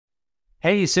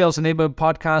Hey, Sales Enablement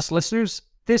Podcast listeners.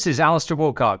 This is Alistair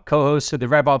Woolcock, co-host of the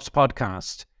RevOps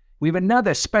Podcast. We have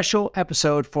another special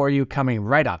episode for you coming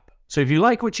right up. So if you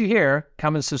like what you hear,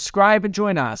 come and subscribe and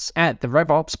join us at the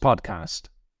RevOps Podcast.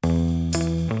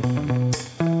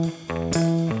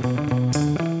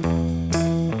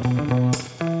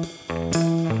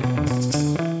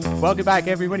 Welcome back,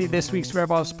 everybody, to this week's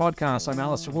RevOps Podcast. I'm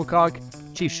Alistair Woolcock,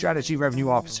 Chief Strategy Revenue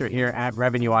Officer here at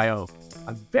Revenue.io.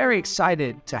 I'm very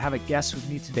excited to have a guest with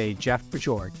me today, Jeff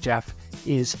Bajorg. Jeff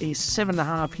is a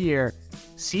 7.5-year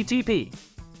CTP.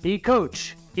 He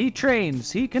coaches, he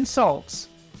trains, he consults,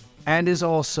 and is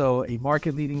also a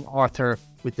market-leading author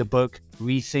with the book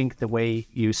Rethink the Way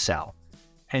You Sell.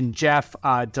 And Jeff,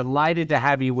 delighted to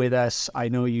have you with us. I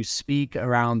know you speak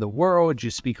around the world.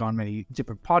 You speak on many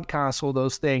different podcasts, all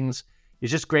those things.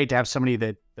 It's just great to have somebody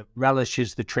that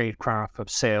relishes the trade craft of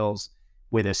sales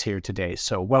with us here today.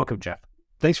 So welcome, Jeff.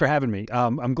 Thanks for having me.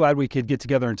 I'm glad we could get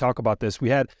together and talk about this. We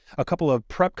had a couple of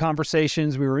prep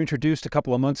conversations. We were introduced a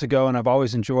couple of months ago, and I've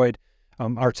always enjoyed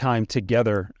our time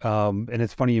together. And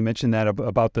it's funny you mentioned that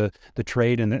about the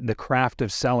trade and the craft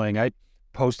of selling. I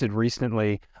posted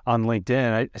recently on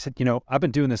LinkedIn. I said, I've been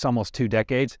doing this almost 2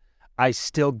 decades. I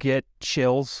still get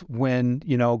chills when,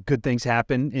 good things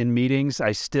happen in meetings.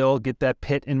 I still get that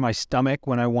pit in my stomach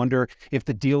when I wonder if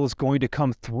the deal is going to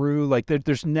come through. Like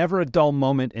there's never a dull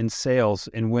moment in sales.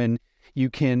 And when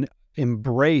you can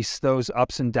embrace those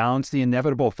ups and downs, the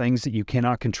inevitable things that you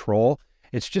cannot control,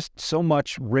 it's just so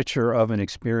much richer of an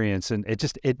experience. And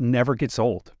it never gets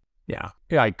old. Yeah,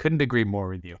 I couldn't agree more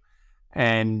with you.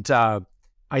 And I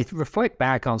reflect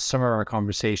back on some of our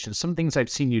conversations, some things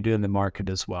I've seen you do in the market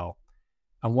as well.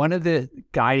 And one of the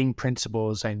guiding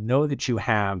principles I know that you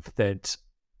have that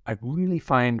I really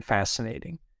find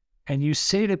fascinating, and you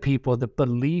say to people that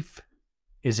belief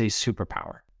is a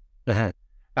superpower. Uh-huh.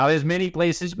 Now, there's many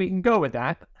places we can go with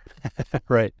that.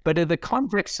 Right. But in the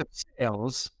context of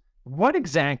sales, what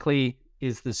exactly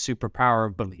is the superpower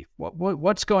of belief?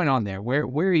 What's going on there? Where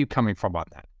are you coming from on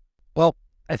that? Well,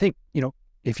 I think,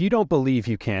 if you don't believe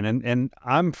you can, and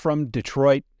I'm from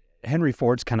Detroit, Henry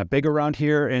Ford's kind of big around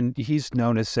here, and he's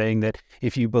known as saying that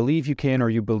if you believe you can or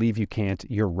you believe you can't,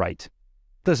 you're right.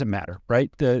 Doesn't matter,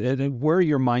 right? Where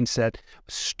your mindset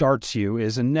starts you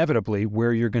is inevitably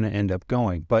where you're going to end up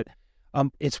going. But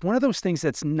it's one of those things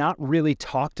that's not really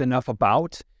talked enough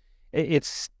about.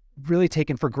 It's really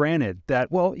taken for granted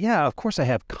that, well, yeah, of course I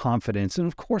have confidence, and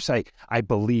of course I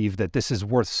believe that this is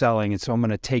worth selling, and so I'm going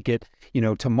to take it,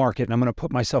 to market, and I'm going to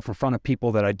put myself in front of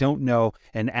people that I don't know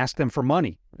and ask them for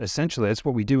money. Essentially, that's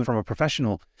what we do from a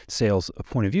professional sales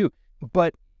point of view.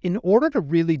 But in order to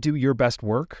really do your best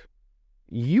work,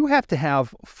 you have to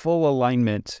have full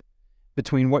alignment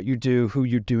between what you do, who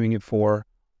you're doing it for,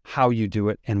 how you do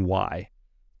it, and why.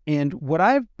 And what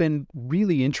I've been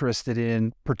really interested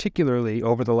in, particularly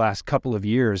over the last couple of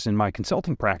years in my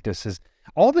consulting practice, is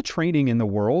all the training in the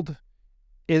world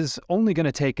is only going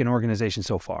to take an organization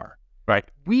so far. Right.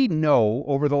 We know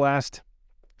over the last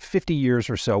 50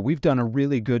 years or so, we've done a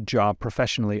really good job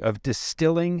professionally of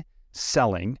distilling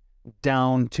selling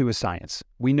down to a science.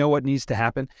 We know what needs to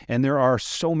happen, and there are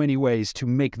so many ways to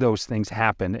make those things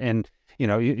happen. And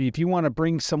if you want to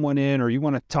bring someone in, or you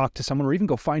want to talk to someone, or even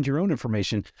go find your own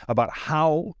information about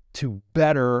how to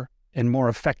better and more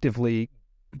effectively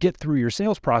get through your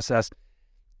sales process,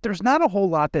 there's not a whole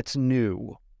lot that's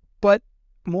new, but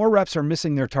more reps are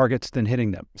missing their targets than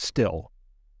hitting them still.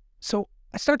 So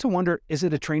I start to wonder, is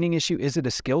it a training issue? Is it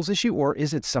a skills issue? Or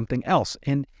is it something else?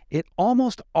 And it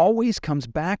almost always comes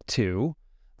back to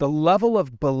the level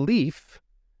of belief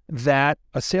that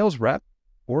a sales rep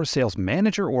or a sales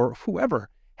manager or whoever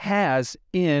has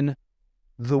in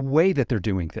the way that they're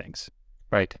doing things.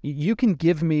 Right. You can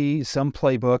give me some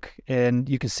playbook and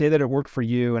you can say that it worked for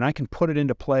you, and I can put it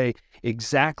into play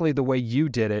exactly the way you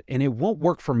did it, and it won't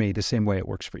work for me the same way it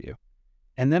works for you.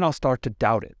 And then I'll start to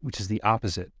doubt it, which is the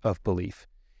opposite of belief.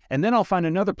 And then I'll find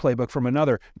another playbook from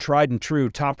another tried and true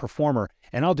top performer,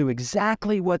 and I'll do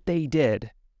exactly what they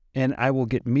did, and I will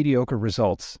get mediocre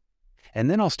results. And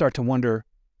then I'll start to wonder,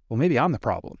 well, maybe I'm the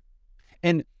problem.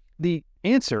 And the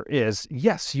answer is,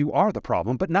 yes, you are the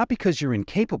problem, but not because you're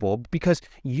incapable, because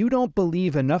you don't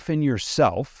believe enough in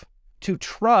yourself to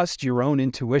trust your own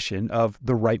intuition of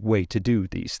the right way to do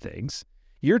these things.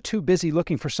 You're too busy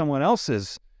looking for someone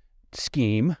else's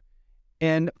scheme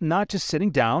and not just sitting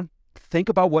down, think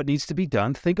about what needs to be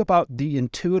done, think about the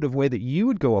intuitive way that you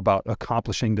would go about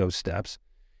accomplishing those steps.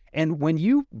 And when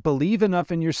you believe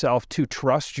enough in yourself to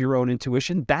trust your own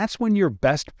intuition, that's when your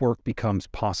best work becomes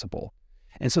possible.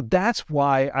 And so that's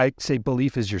why I say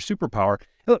belief is your superpower.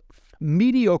 Look,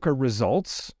 mediocre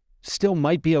results still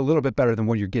might be a little bit better than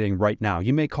what you're getting right now.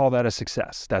 You may call that a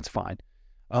success. That's fine.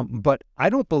 But I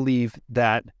don't believe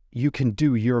that you can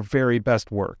do your very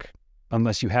best work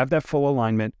unless you have that full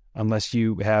alignment, unless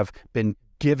you have been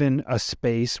given a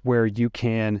space where you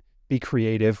can be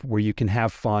creative, where you can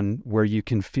have fun, where you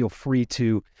can feel free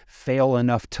to fail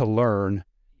enough to learn,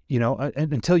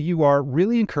 and until you are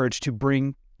really encouraged to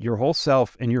bring your whole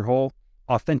self and your whole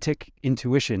authentic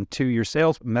intuition to your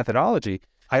sales methodology.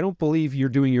 I don't believe you're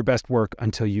doing your best work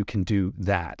until you can do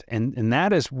that. And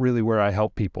that is really where I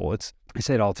help people. I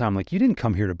say it all the time, like, you didn't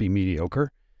come here to be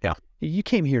mediocre. Yeah. You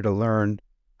came here to learn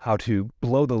how to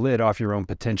blow the lid off your own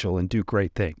potential and do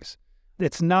great things.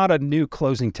 It's not a new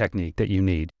closing technique that you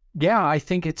need. Yeah, I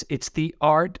think it's the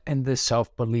art and the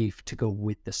self-belief to go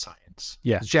with the science.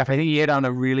 Yeah. Jeff, I think you hit on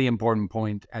a really important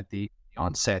point at the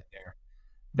onset there,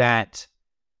 that,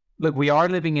 look, we are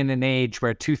living in an age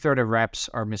where 2/3 of reps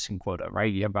are missing quota,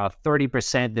 right? You have about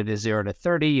 30% that is 0 to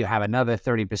 30. You have another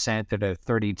 30% that are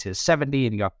 30 to 70,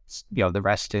 and you got, the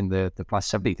rest in the plus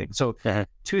 70 thing. So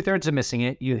 2/3 are missing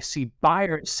it. You see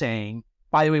buyers saying,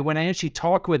 by the way, when I actually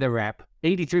talk with a rep,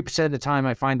 83% of the time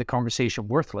I find the conversation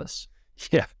worthless.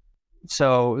 Yeah.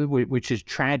 So, which is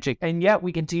tragic. And yet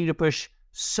we continue to push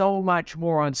so much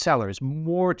more on sellers,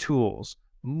 more tools,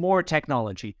 more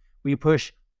technology. We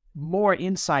push more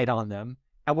insight on them,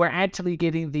 and we're actually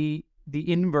getting the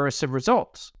inverse of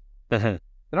results. They're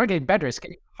not getting better. It's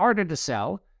getting harder to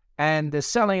sell, and the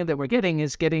selling that we're getting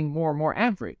is getting more and more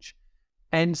average.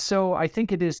 And so I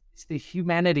think it's the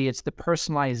humanity, it's the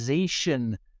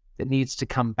personalization that needs to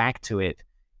come back to it.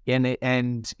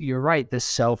 And you're right, the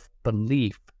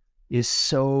self-belief is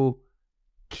so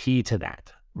key to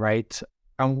that, right?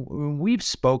 And we've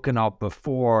spoken of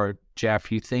before,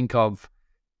 Jeff, you think of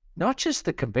not just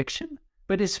the conviction,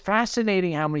 but it's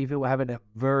fascinating how many people have an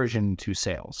aversion to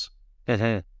sales,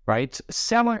 right?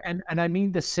 Seller, and I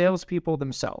mean the salespeople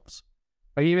themselves.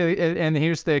 And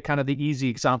here's the kind of the easy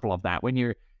example of that. When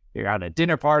you're at a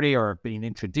dinner party or being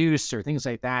introduced or things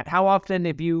like that, how often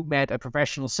have you met a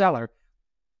professional seller,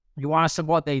 you ask them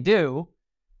what they do,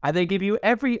 and they give you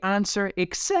every answer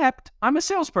except, I'm a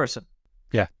salesperson.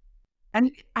 Yeah.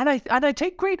 And I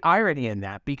take great irony in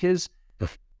that, because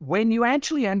when you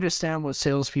actually understand what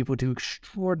salespeople do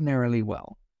extraordinarily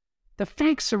well, the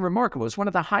facts are remarkable. It's one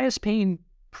of the highest paying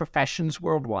professions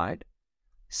worldwide.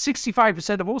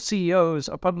 65% of all CEOs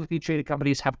of publicly traded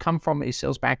companies have come from a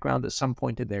sales background at some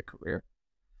point in their career.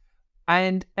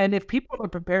 And if people are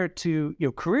prepared to,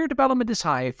 career development is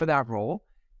high for that role,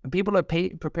 and people are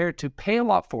prepared to pay a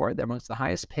lot for it, they're amongst the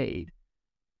highest paid,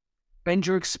 and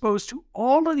you're exposed to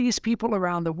all of these people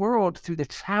around the world through the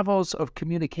travels of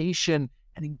communication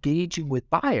and engaging with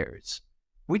buyers,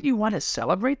 wouldn't you want to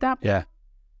celebrate that? Yeah.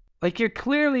 Like, you're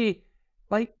clearly,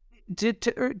 like,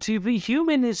 to be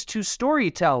human is to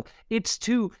storytell. It's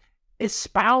to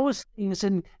espouse things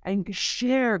and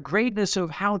share greatness of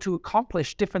how to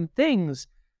accomplish different things.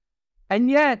 And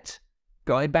yet,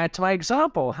 going back to my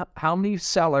example, how many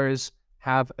sellers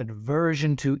have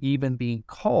aversion to even being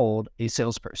called a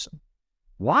salesperson?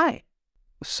 Why?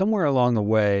 Somewhere along the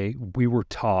way, we were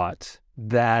taught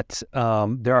that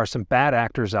there are some bad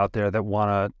actors out there that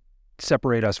want to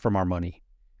separate us from our money.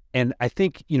 And I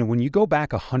think, when you go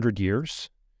back 100 years,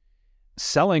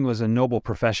 selling was a noble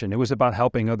profession. It was about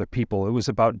helping other people. It was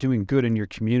about doing good in your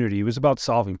community. It was about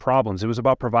solving problems. It was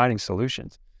about providing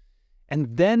solutions.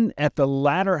 And then at the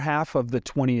latter half of the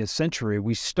 20th century,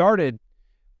 we started,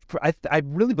 I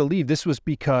really believe this was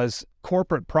because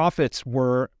corporate profits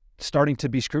were starting to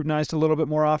be scrutinized a little bit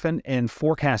more often, and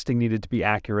forecasting needed to be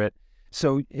accurate.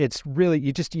 So it's really,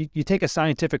 you take a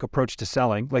scientific approach to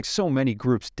selling, like so many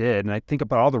groups did. And I think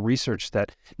about all the research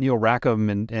that Neil Rackham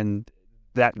and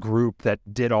that group that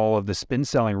did all of the spin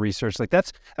selling research, like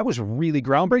that was really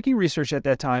groundbreaking research at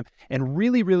that time, and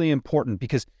really, really important,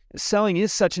 because selling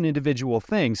is such an individual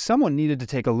thing. Someone needed to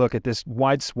take a look at this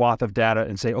wide swath of data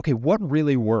and say, okay, what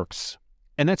really works?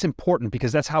 And that's important,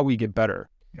 because that's how we get better.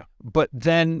 Yeah. But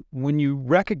then when you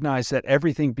recognize that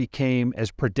everything became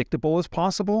as predictable as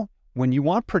possible, when you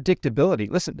want predictability,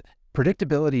 listen,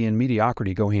 predictability and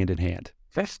mediocrity go hand in hand.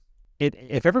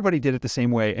 If everybody did it the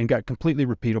same way and got completely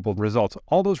repeatable results,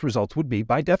 all those results would be,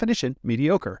 by definition,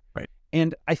 mediocre. Right.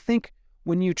 And I think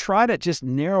when you try to just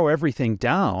narrow everything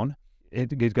down,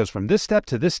 it goes from this step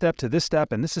to this step to this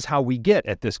step, and this is how we get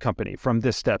at this company, from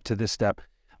this step to this step.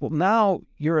 Well, now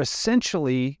you're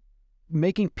essentially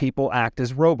making people act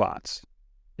as robots.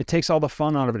 It takes all the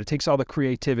fun out of it. It takes all the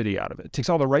creativity out of it. It takes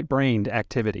all the right-brained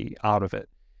activity out of it.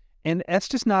 And that's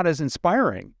just not as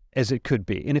inspiring as it could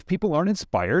be. And if people aren't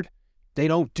inspired, they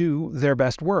don't do their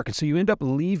best work. And so you end up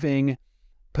leaving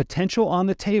potential on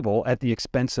the table at the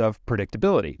expense of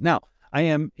predictability. Now, I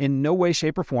am in no way,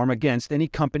 shape, or form against any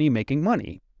company making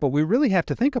money, but we really have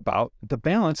to think about the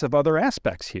balance of other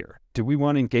aspects here. Do we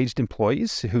want engaged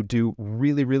employees who do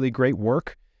really, really great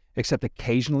work, except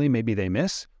occasionally maybe they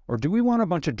miss? Or do we want a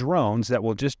bunch of drones that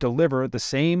will just deliver the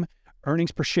same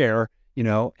earnings per share,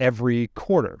 every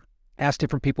quarter? Ask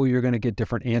different people, you're going to get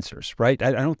different answers, right?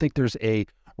 I don't think there's a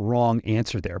wrong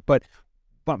answer there. But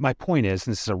my point is,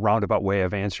 and this is a roundabout way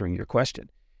of answering your question,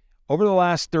 over the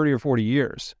last 30 or 40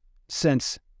 years,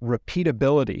 since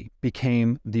repeatability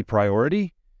became the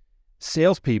priority,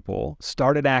 salespeople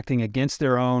started acting against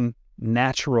their own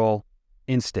natural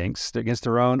instincts, against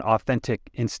their own authentic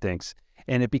instincts,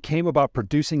 and it became about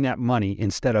producing that money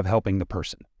instead of helping the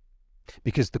person,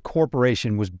 because the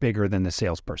corporation was bigger than the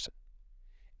salesperson.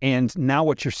 And now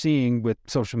what you're seeing with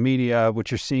social media,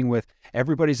 what you're seeing with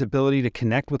everybody's ability to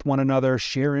connect with one another,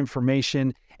 share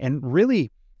information, and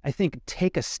really, I think,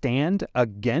 take a stand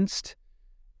against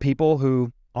people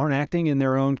who aren't acting in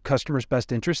their own customer's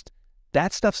best interest,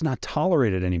 that stuff's not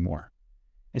tolerated anymore.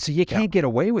 And so you can't get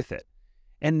away with it.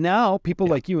 And now people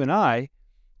like you and I,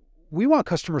 we want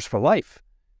customers for life.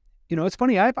 It's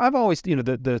funny, I've always,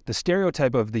 the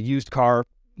stereotype of the used car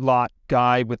lot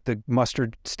guy with the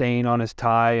mustard stain on his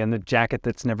tie and the jacket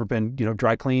that's never been,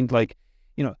 dry cleaned.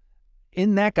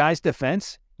 In that guy's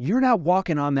defense, you're not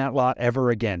walking on that lot ever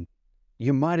again.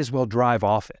 You might as well drive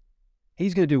off it.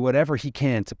 He's going to do whatever he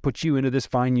can to put you into this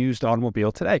fine used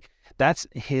automobile today. That's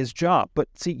his job. But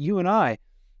see, you and I,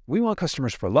 we want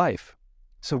customers for life.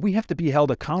 So we have to be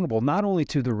held accountable not only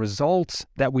to the results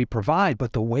that we provide,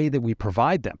 but the way that we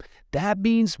provide them. That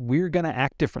means we're going to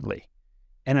act differently.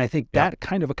 And I think that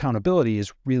kind of accountability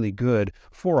is really good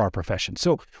for our profession.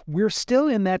 So we're still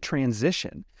in that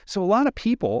transition. So a lot of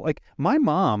people, like my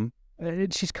mom,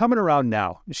 she's coming around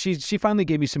now. She finally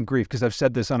gave me some grief because I've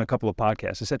said this on a couple of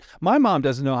podcasts. I said, my mom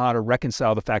doesn't know how to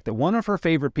reconcile the fact that one of her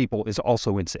favorite people is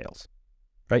also in sales,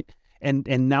 right? And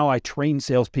now I train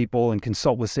salespeople and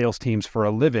consult with sales teams for a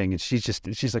living. And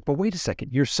she's like, but wait a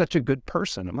second, you're such a good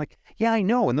person. I'm like, yeah, I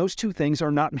know. And those two things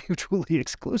are not mutually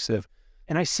exclusive.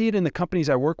 And I see it in the companies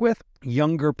I work with.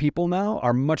 Younger people now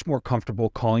are much more comfortable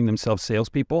calling themselves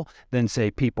salespeople than,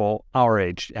 say, people our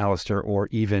age, Alistair, or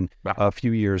even a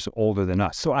few years older than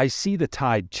us. So I see the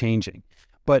tide changing.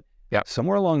 But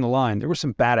somewhere along the line, there were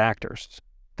some bad actors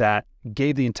that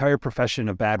gave the entire profession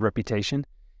a bad reputation.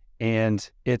 And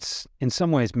it's in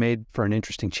some ways made for an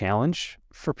interesting challenge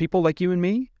for people like you and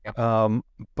me.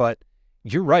 But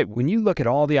you're right. When you look at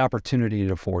all the opportunity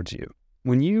it affords you,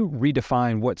 when you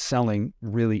redefine what selling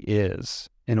really is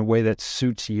in a way that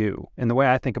suits you, and the way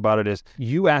I think about it is,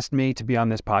 you asked me to be on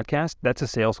this podcast, that's a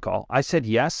sales call. I said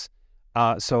yes,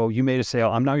 so you made a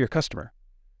sale. I'm now your customer,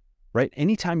 right?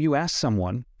 Anytime you ask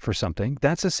someone for something,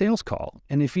 that's a sales call.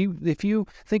 And if you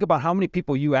think about how many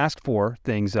people you ask for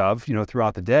things of,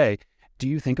 throughout the day, do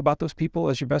you think about those people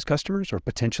as your best customers or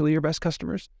potentially your best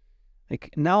customers?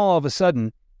 Like now all of a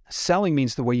sudden, selling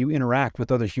means the way you interact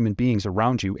with other human beings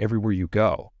around you everywhere you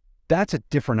go. That's a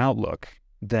different outlook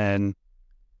than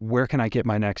where can I get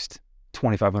my next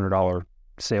 $2,500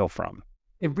 sale from?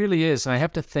 It really is. And I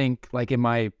have to think, like in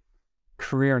my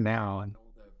career now, and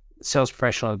sales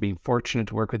professional I've been fortunate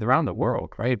to work with around the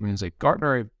world, right? I mean, it's like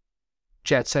Gartner,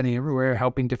 jet setting everywhere,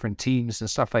 helping different teams and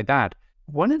stuff like that.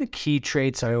 One of the key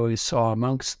traits I always saw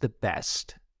amongst the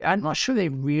best, I'm not sure they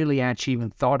really actually even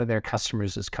thought of their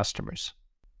customers as customers.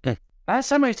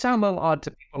 That might sound a little odd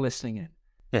to people listening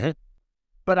in.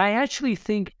 But I actually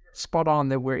think spot on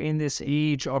that we're in this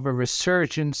age of a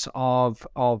resurgence of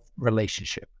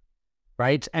relationship,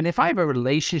 right? And if I have a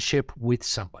relationship with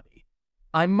somebody,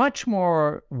 I'm much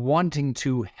more wanting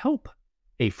to help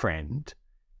a friend,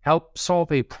 help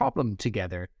solve a problem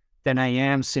together, than I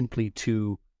am simply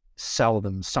to sell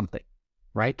them something,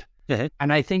 right?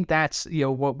 And I think that's,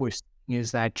 what we're seeing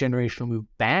is that generational move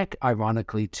back,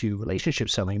 ironically, to relationship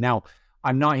selling. Now,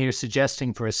 I'm not here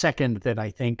suggesting for a second that I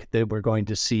think that we're going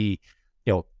to see,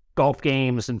 golf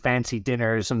games and fancy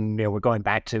dinners and, we're going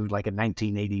back to like a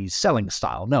 1980s selling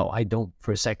style. No, I don't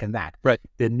for a second that. Right.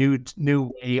 The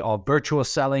new way of virtual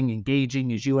selling,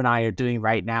 engaging as you and I are doing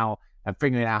right now and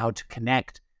figuring out how to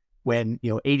connect when,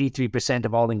 83%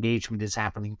 of all engagement is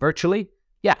happening virtually.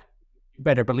 Yeah, you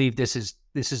better believe this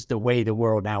is the way the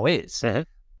world now is.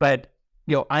 But,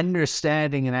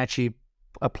 understanding and actually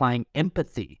applying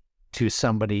empathy to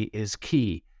somebody is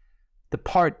key. The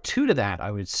part two to that,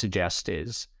 I would suggest,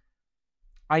 is,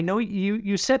 I know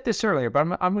you said this earlier, but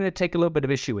I'm going to take a little bit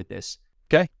of issue with this.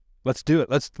 Okay, let's do it.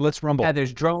 Let's rumble. Yeah,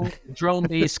 there's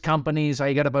drone-based companies.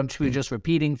 You got a bunch of people just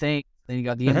repeating things. Then you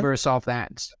got the inverse off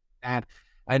that.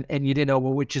 and you didn't know,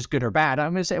 well, which is good or bad,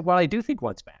 I'm going to say, well, I do think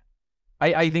what's bad.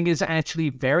 I think it's actually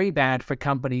very bad for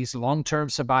companies' long-term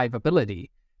survivability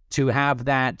to have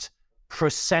that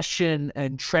procession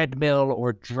and treadmill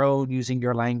or drone, using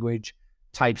your language,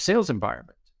 type sales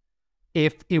environment.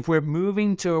 If we're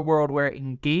moving to a world where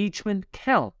engagement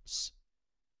counts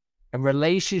and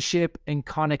relationship and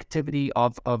connectivity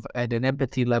of at an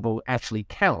empathy level actually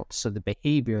counts, so the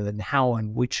behavior and how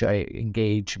and which I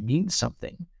engage means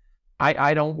something,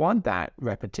 I don't want that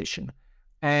repetition.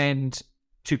 And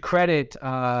to credit,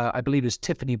 I believe it's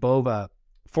Tiffany Bova,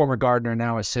 former Gartner,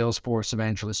 now a Salesforce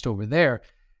evangelist over there,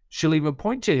 she'll even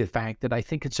point to the fact that I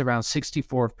think it's around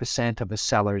 64% of a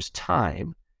seller's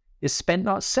time is spent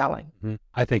not selling.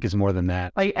 I think it's more than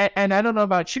that. And I don't know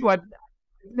about you, I've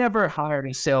never hired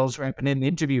a sales rep and in the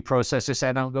interview process I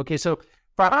said, okay, so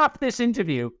for half this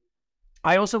interview,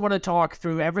 I also want to talk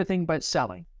through everything but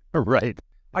selling. Right.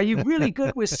 Are you really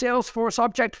good with Salesforce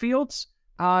object fields?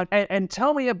 And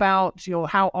tell me about,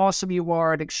 how awesome you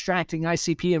are at extracting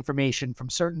ICP information from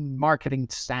certain marketing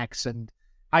stacks and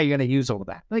how you're going to use all of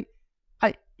that.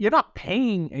 You're not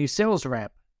paying a sales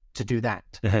rep to do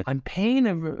that. I'm paying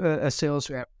a sales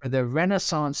rep for the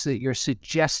renaissance that you're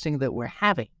suggesting that we're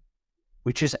having,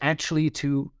 which is actually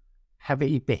to have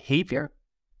a behavior,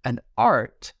 an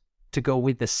art to go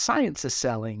with the science of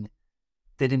selling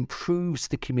that improves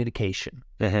the communication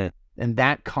and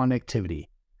that connectivity.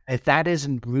 If that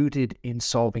isn't rooted in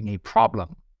solving a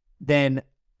problem, then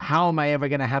how am I ever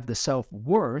going to have the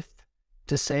self-worth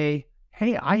to say,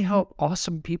 hey, I help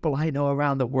awesome people I know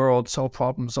around the world solve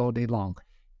problems all day long?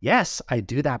 Yes, I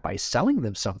do that by selling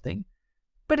them something,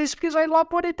 but it's because I love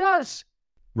what it does.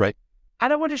 Right.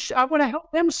 And I want to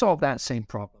help them solve that same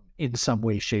problem in some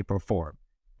way, shape, or form.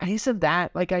 And isn't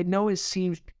that, I know it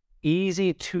seems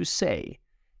easy to say.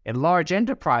 In large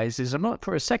enterprises, I'm not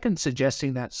for a second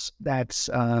suggesting that's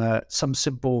some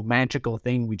simple magical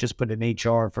thing we just put in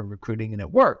HR for recruiting and it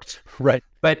worked. Right.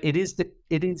 But it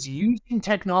is using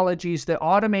technologies that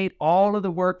automate all of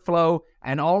the workflow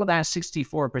and all of that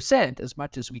 64% as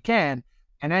much as we can,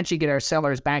 and actually get our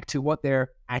sellers back to what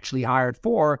they're actually hired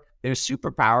for, their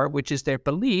superpower, which is their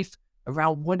belief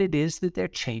around what it is that they're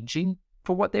changing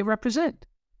for what they represent.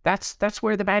 That's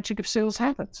where the magic of sales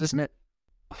happens, isn't it?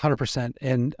 100%.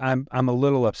 And I'm a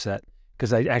little upset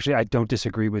because I don't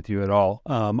disagree with you at all.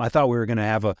 I thought we were going to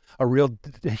have a real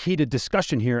heated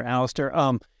discussion here, Alistair.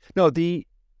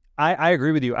 I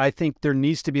agree with you. I think there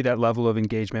needs to be that level of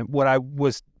engagement. What I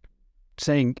was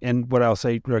saying, and what I'll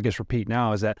say, or I guess repeat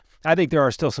now, is that I think there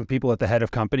are still some people at the head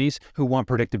of companies who want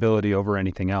predictability over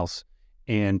anything else.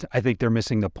 And I think they're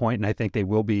missing the point, and I think they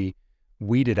will be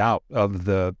weeded out of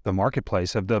the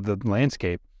marketplace, of the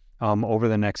landscape over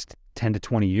the next 10 to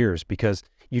 20 years, because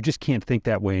you just can't think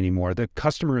that way anymore. The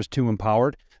customer is too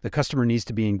empowered. The customer needs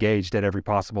to be engaged at every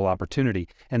possible opportunity.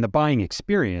 And the buying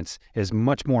experience is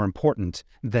much more important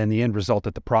than the end result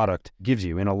that the product gives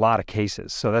you in a lot of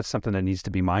cases. So that's something that needs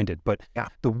to be minded. But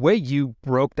the way you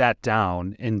broke that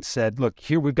down and said, look,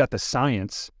 here we've got the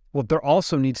science. Well, there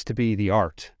also needs to be the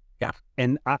art. Yeah.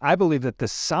 And I believe that the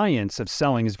science of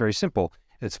selling is very simple.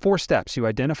 It's 4 steps. You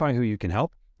identify who you can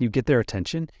help. You get their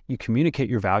attention, you communicate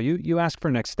your value, you ask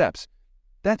for next steps.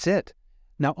 That's it.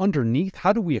 Now, underneath,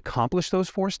 how do we accomplish those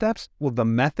 4 steps? Well, the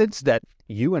methods that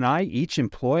you and I each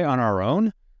employ on our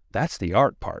own, that's the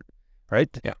art part,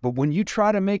 right? Yeah. But when you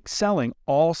try to make selling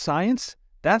all science,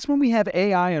 that's when we have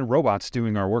AI and robots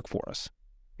doing our work for us.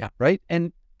 Yeah. Right?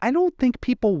 And I don't think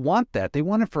people want that. They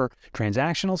want it for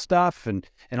transactional stuff and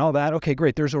all that. Okay,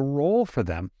 great. There's a role for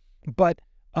them. But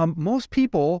most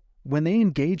people, when they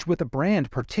engage with a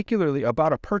brand, particularly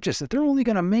about a purchase that they're only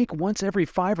going to make once every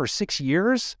 5 or 6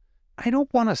 years, I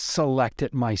don't want to select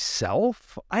it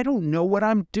myself. I don't know what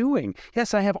I'm doing.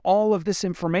 Yes, I have all of this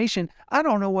information. I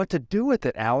don't know what to do with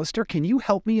it, Alistair. Can you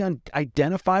help me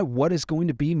identify what is going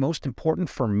to be most important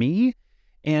for me?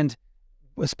 And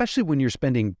especially when you're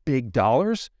spending big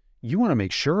dollars, you want to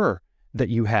make sure that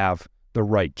you have the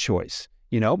right choice.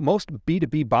 Most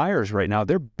B2B buyers right now,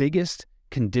 their biggest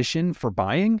condition for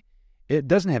buying, it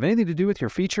doesn't have anything to do with your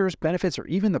features, benefits, or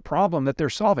even the problem that they're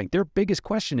solving. Their biggest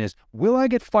question is, will I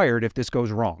get fired if this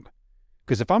goes wrong?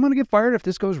 Because if I'm going to get fired if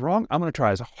this goes wrong, I'm going to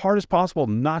try as hard as possible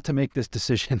not to make this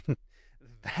decision.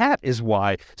 That is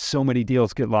why so many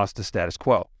deals get lost to status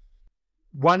quo.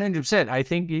 100%. I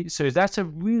think so. That's a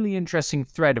really interesting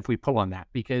thread if we pull on that,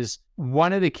 because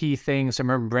one of the key things, I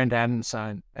remember Brent Adams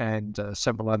and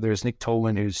several others, Nick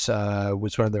Tolan, who's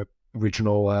was one of the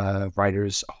original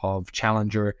writers of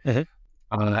Challenger.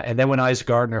 And then when Isaac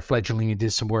Gardner, fledgling,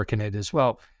 did some work in it as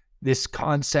well. This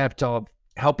concept of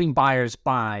helping buyers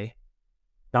buy,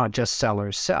 not just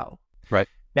sellers sell. Right.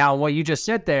 Now, what you just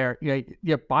said there,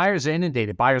 your buyers are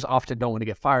inundated. Buyers often don't want to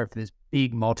get fired for this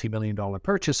big multi-million-dollar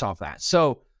purchase off that.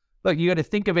 So, look, you got to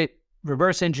think of it,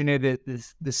 reverse engineer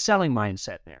the selling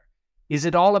mindset there. Is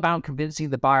it all about convincing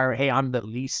the buyer, hey, I'm the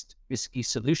least risky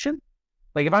solution?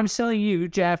 Like if I'm selling you,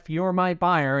 Jeff, you're my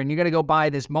buyer, and you're going to go buy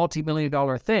this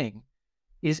multi-million-dollar thing,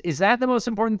 is that the most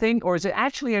important thing? Or is it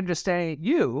actually understanding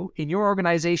you in your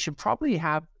organization probably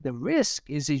have the risk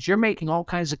is you're making all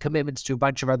kinds of commitments to a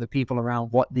bunch of other people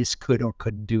around what this could or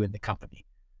couldn't do in the company.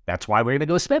 That's why we're going to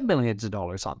go spend millions of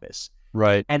dollars on this.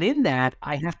 Right. And in that,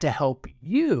 I have to help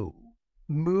you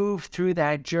move through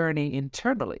that journey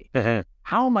internally.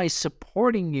 How am I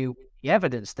supporting you with the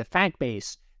evidence, the fact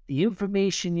base, the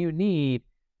information you need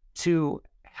to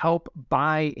help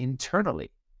buy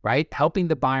internally, right? Helping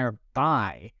the buyer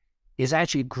buy is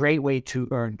actually a great way to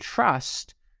earn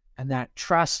trust. And that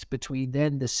trust between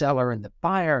then the seller and the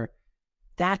buyer,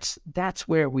 that's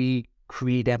where we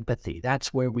create empathy.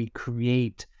 That's where we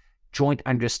create joint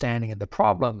understanding of the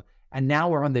problem. And now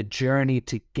we're on the journey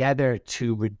together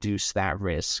to reduce that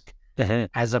risk,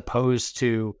 as opposed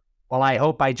to, well, I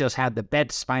hope I just had the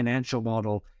best financial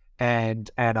model and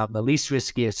I'm the least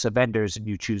riskiest of vendors and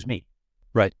you choose me.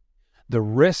 Right. The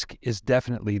risk is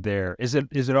definitely there. Is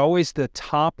it always the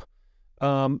top?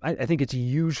 I think it's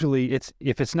usually,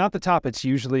 if it's not the top, it's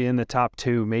usually in the top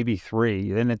 2, maybe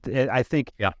 3. And I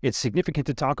think it's significant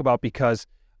to talk about because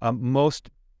most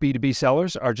B2B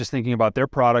sellers are just thinking about their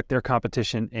product, their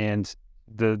competition, and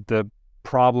the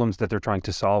problems that they're trying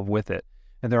to solve with it.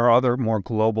 And there are other more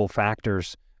global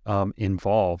factors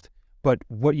involved. But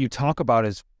what you talk about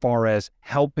as far as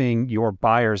helping your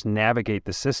buyers navigate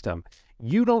the system,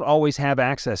 you don't always have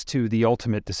access to the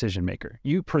ultimate decision maker.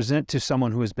 You present to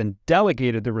someone who has been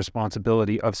delegated the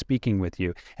responsibility of speaking with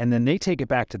you, and then they take it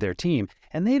back to their team,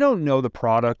 and they don't know the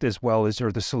product as well as,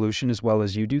 or the solution as well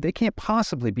as you do. They can't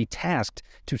possibly be tasked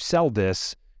to sell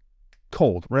this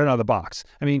cold, right out of the box.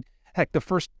 I mean, heck, the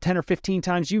first 10 or 15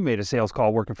 times you made a sales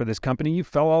call working for this company, you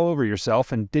fell all over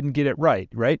yourself and didn't get it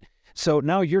right? So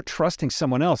now you're trusting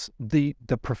someone else. The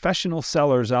professional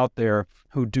sellers out there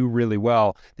who do really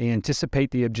well, they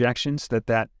anticipate the objections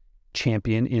that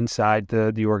champion inside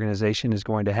the organization is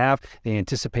going to have. They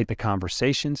anticipate the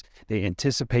conversations. They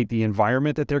anticipate the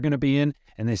environment that they're going to be in.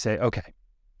 And they say, okay,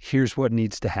 here's what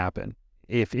needs to happen.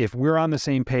 If we're on the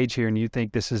same page here and you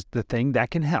think this is the thing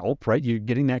that can help, right? You're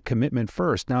getting that commitment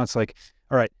first. Now it's like,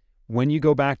 all right, when you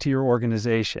go back to your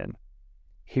organization,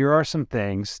 here are some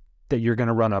things that you're going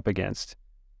to run up against.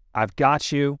 I've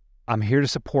got you. I'm here to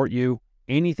support you.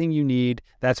 Anything you need,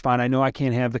 that's fine. I know I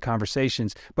can't have the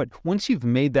conversations, but once you've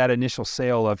made that initial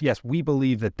sale of, yes, we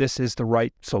believe that this is the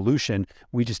right solution,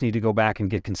 we just need to go back and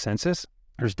get consensus.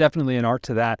 There's definitely an art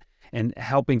to that, and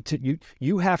helping to,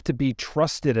 you have to be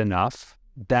trusted enough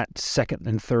that second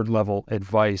and third level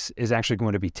advice is actually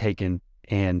going to be taken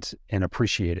and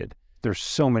appreciated. There's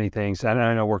so many things. And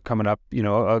I know we're coming up,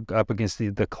 up against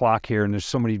the clock here, and there's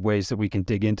so many ways that we can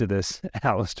dig into this,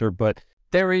 Alistair. But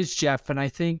there is, Jeff, and I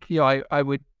think I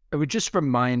would just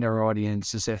remind our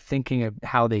audience as they're thinking of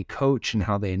how they coach and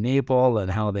how they enable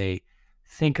and how they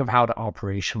think of how to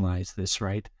operationalize this,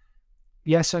 right?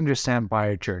 Yes, understand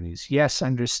buyer journeys. Yes,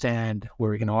 understand where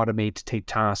we can automate to take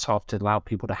tasks off to allow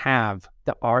people to have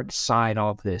the art side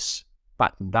of this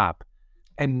buttoned up.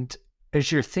 And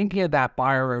as you're thinking of that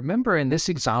buyer, remember in this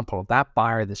example, that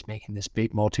buyer that's making this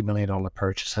big multi-million-dollar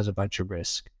purchase has a bunch of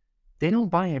risk. They don't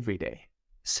buy every day.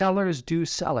 Sellers do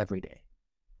sell every day.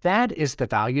 That is the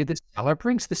value the seller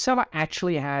brings. The seller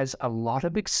actually has a lot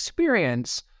of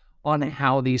experience on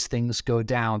how these things go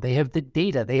down. They have the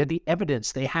data, they have the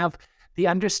evidence, they have the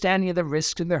understanding of the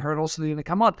risks and the hurdles that are going to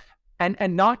come on.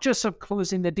 And not just of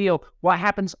closing the deal, what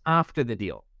happens after the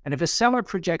deal. And if a seller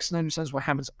projects and understands what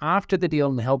happens after the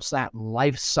deal and helps that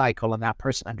life cycle and that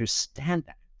person understand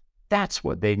that, that's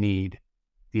what they need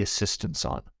the assistance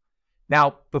on.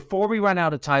 Now, before we run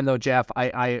out of time though, Jeff,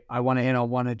 I want to end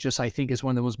on one that just I think is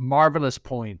one of the most marvelous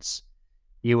points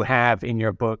you have in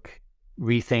your book,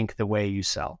 Rethink the Way You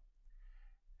Sell.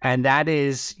 And that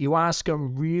is, you ask a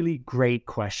really great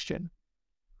question.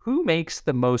 Who makes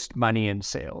the most money in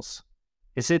sales?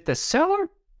 Is it the seller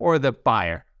or the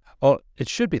buyer? Oh, it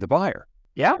should be the buyer.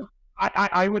 Yeah,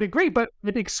 I would agree, but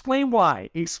explain why.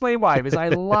 Explain why, because I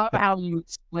love how you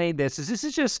explain this. This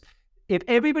is just, if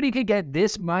everybody could get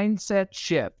this mindset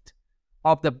shift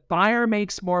of the buyer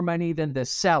makes more money than the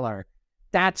seller,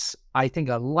 that's, I think,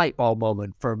 a light bulb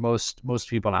moment for most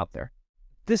people out there.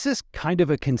 This is kind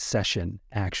of a concession,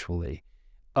 actually,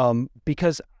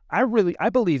 because I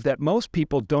believe that most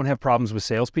people don't have problems with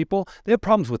salespeople. They have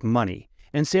problems with money.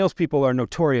 And salespeople are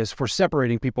notorious for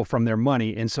separating people from their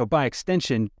money. And so by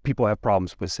extension, people have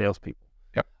problems with salespeople.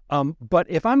 Yep. But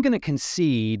if I'm going to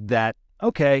concede that,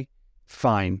 okay,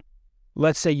 fine,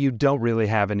 let's say you don't really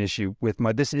have an issue with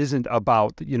money. This isn't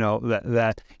about,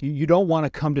 that you don't want to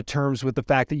come to terms with the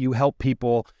fact that you help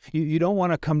people. You don't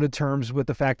want to come to terms with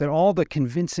the fact that all the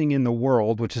convincing in the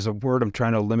world, which is a word I'm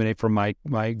trying to eliminate from my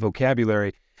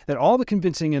vocabulary, that all the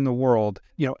convincing in the world,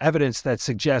 evidence that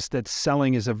suggests that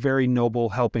selling is a very noble,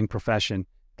 helping profession.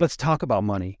 Let's talk about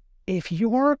money. If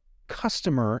your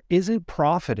customer isn't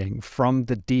profiting from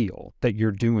the deal that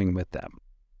you're doing with them,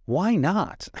 why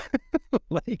not?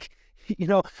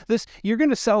 You're going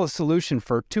to sell a solution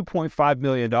for $2.5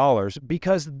 million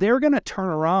because they're going to turn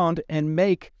around and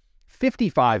make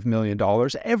 $55 million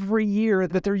every year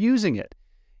that they're using it.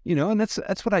 And that's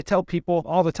what I tell people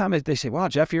all the time. They say, wow,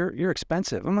 Jeff, you're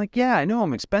expensive. I'm like, yeah, I know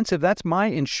I'm expensive. That's my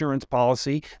insurance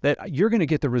policy that you're going to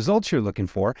get the results you're looking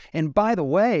for. And by the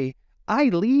way, I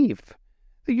leave.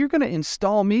 You're going to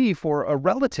install me for a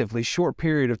relatively short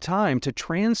period of time to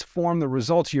transform the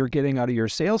results you're getting out of your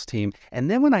sales team.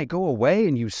 And then when I go away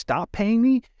and you stop paying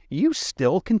me, you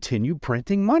still continue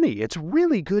printing money. It's a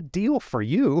really good deal for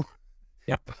you.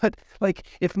 Yeah. But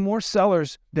if more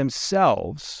sellers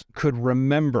themselves could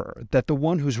remember that the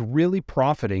one who's really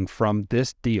profiting from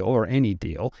this deal or any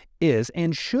deal is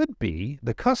and should be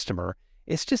the customer,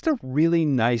 it's just a really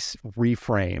nice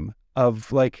reframe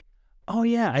of oh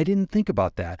yeah, I didn't think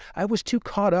about that. I was too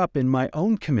caught up in my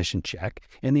own commission check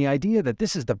and the idea that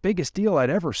this is the biggest deal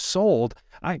I'd ever sold.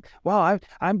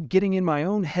 I'm getting in my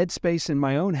own headspace and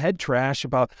my own head trash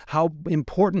about how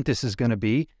important this is going to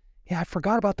be. Yeah, I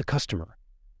forgot about the customer.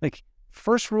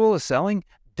 First rule of selling,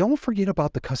 don't forget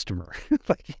about the customer.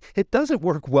 It doesn't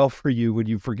work well for you when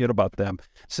you forget about them.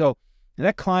 So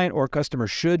that client or customer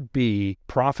should be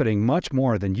profiting much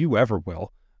more than you ever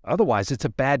will. Otherwise, it's a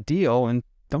bad deal, and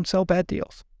don't sell bad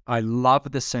deals. I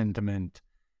love the sentiment.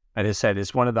 As I said,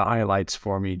 it's one of the highlights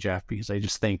for me, Jeff, because I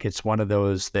just think it's one of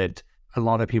those that a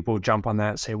lot of people jump on that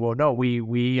and say, well, no,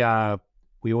 we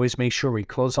always make sure we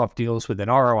close off deals with an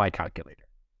ROI calculator.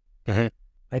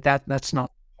 Mm-hmm. That's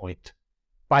not the point.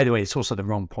 By the way, it's also the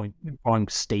wrong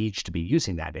stage to be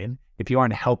using that in. If you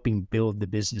aren't helping build the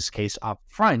business case up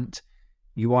front,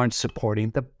 you aren't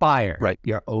supporting the buyer. Right.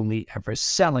 You're only ever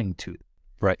selling to them.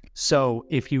 Right. So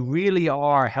if you really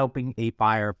are helping a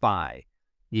buyer buy,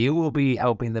 you will be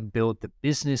helping them build the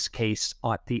business case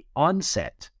at the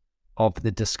onset of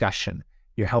the discussion.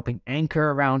 You're helping anchor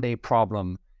around a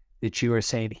problem that you are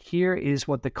saying, here is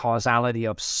what the causality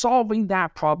of solving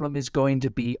that problem is going to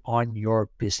be on your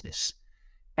business.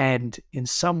 And in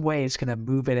some way, it's going to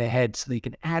move it ahead so they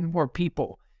can add more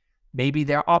people. Maybe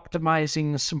they're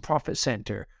optimizing some profit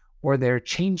center, or they're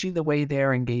changing the way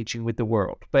they're engaging with the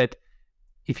world. But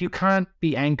if you can't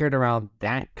be anchored around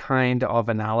that kind of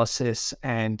analysis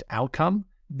and outcome,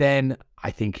 then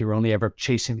I think you're only ever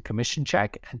chasing the commission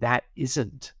check, and that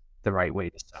isn't the right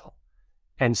way to sell.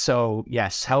 And so,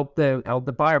 yes, help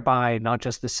the buyer buy, not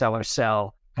just the seller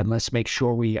sell. And let's make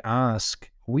sure we ask,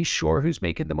 are we sure who's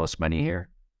making the most money here?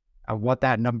 And what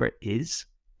that number is?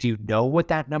 Do you know what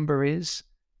that number is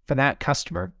for that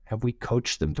customer? Have we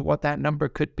coached them to what that number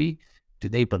could be? Do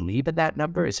they believe in that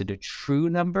number? Is it a true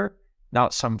number?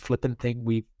 Not some flippant thing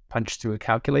we punched through a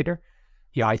calculator.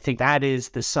 Yeah, I think that is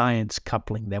the science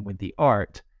coupling them with the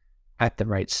art at the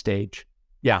right stage.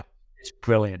 Yeah, it's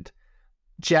brilliant.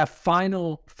 Jeff,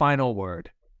 final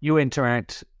word. You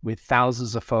interact with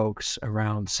thousands of folks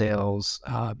around sales,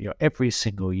 every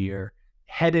single year.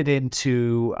 Headed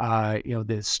into,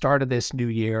 the start of this new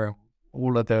year,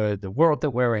 all of the world that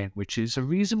we're in, which is a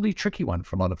reasonably tricky one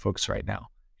for a lot of folks right now.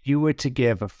 You were to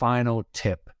give a final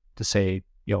tip to say,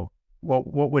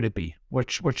 what would it be?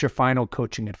 What's your final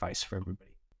coaching advice for everybody?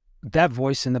 That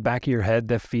voice in the back of your head,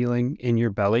 that feeling in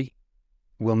your belly,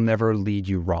 will never lead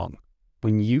you wrong.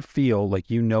 When you feel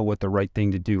like you know what the right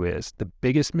thing to do is, the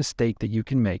biggest mistake that you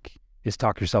can make is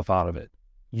talk yourself out of it.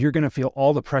 You're going to feel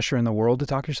all the pressure in the world to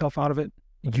talk yourself out of it.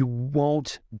 You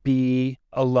won't be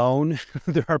alone.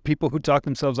 There are people who talk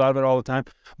themselves out of it all the time.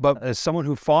 But as someone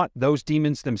who fought those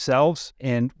demons themselves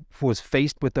and was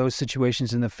faced with those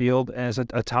situations in the field as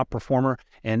a top performer,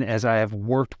 and as I have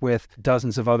worked with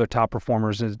dozens of other top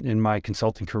performers in my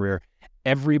consulting career,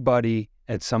 everybody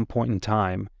at some point in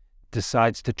time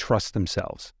decides to trust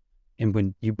themselves. And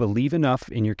when you believe enough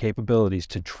in your capabilities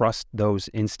to trust those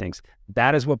instincts,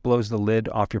 that is what blows the lid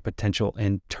off your potential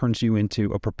and turns you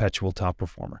into a perpetual top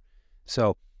performer.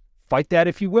 So fight that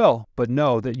if you will, but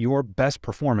know that your best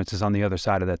performance is on the other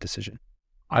side of that decision.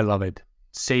 I love it.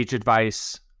 Sage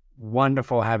advice.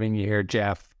 Wonderful having you here,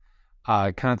 Jeff.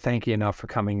 Can't thank you enough for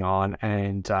coming on,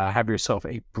 and have yourself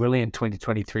a brilliant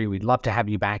 2023. We'd love to have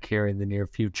you back here in the near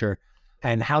future.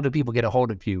 And how do people get a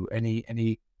hold of you?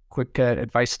 Any quick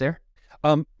advice there?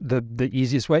 The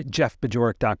easiest way,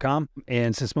 jeffbajorek.com.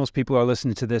 And since most people are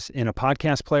listening to this in a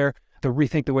podcast player, the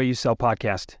Rethink the Way You Sell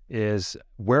podcast is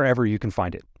wherever you can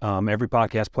find it. Every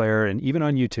podcast player, and even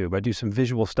on YouTube. I do some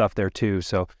visual stuff there too,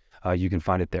 so you can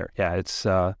find it there. Yeah, it's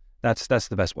that's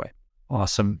the best way.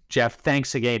 Awesome. Jeff,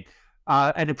 thanks again.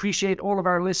 And appreciate all of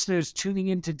our listeners tuning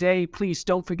in today. Please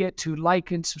don't forget to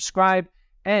like and subscribe,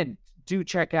 and do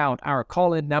check out our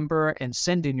call-in number and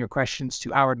send in your questions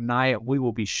to Howard and I. We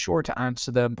will be sure to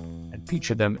answer them and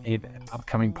feature them in an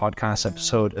upcoming podcast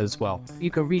episode as well. You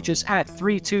can reach us at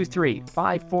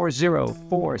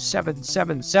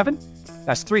 323-540-4777.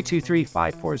 That's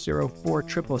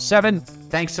 323-540-4777.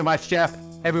 Thanks so much, Jeff.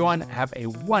 Everyone, have a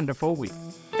wonderful week.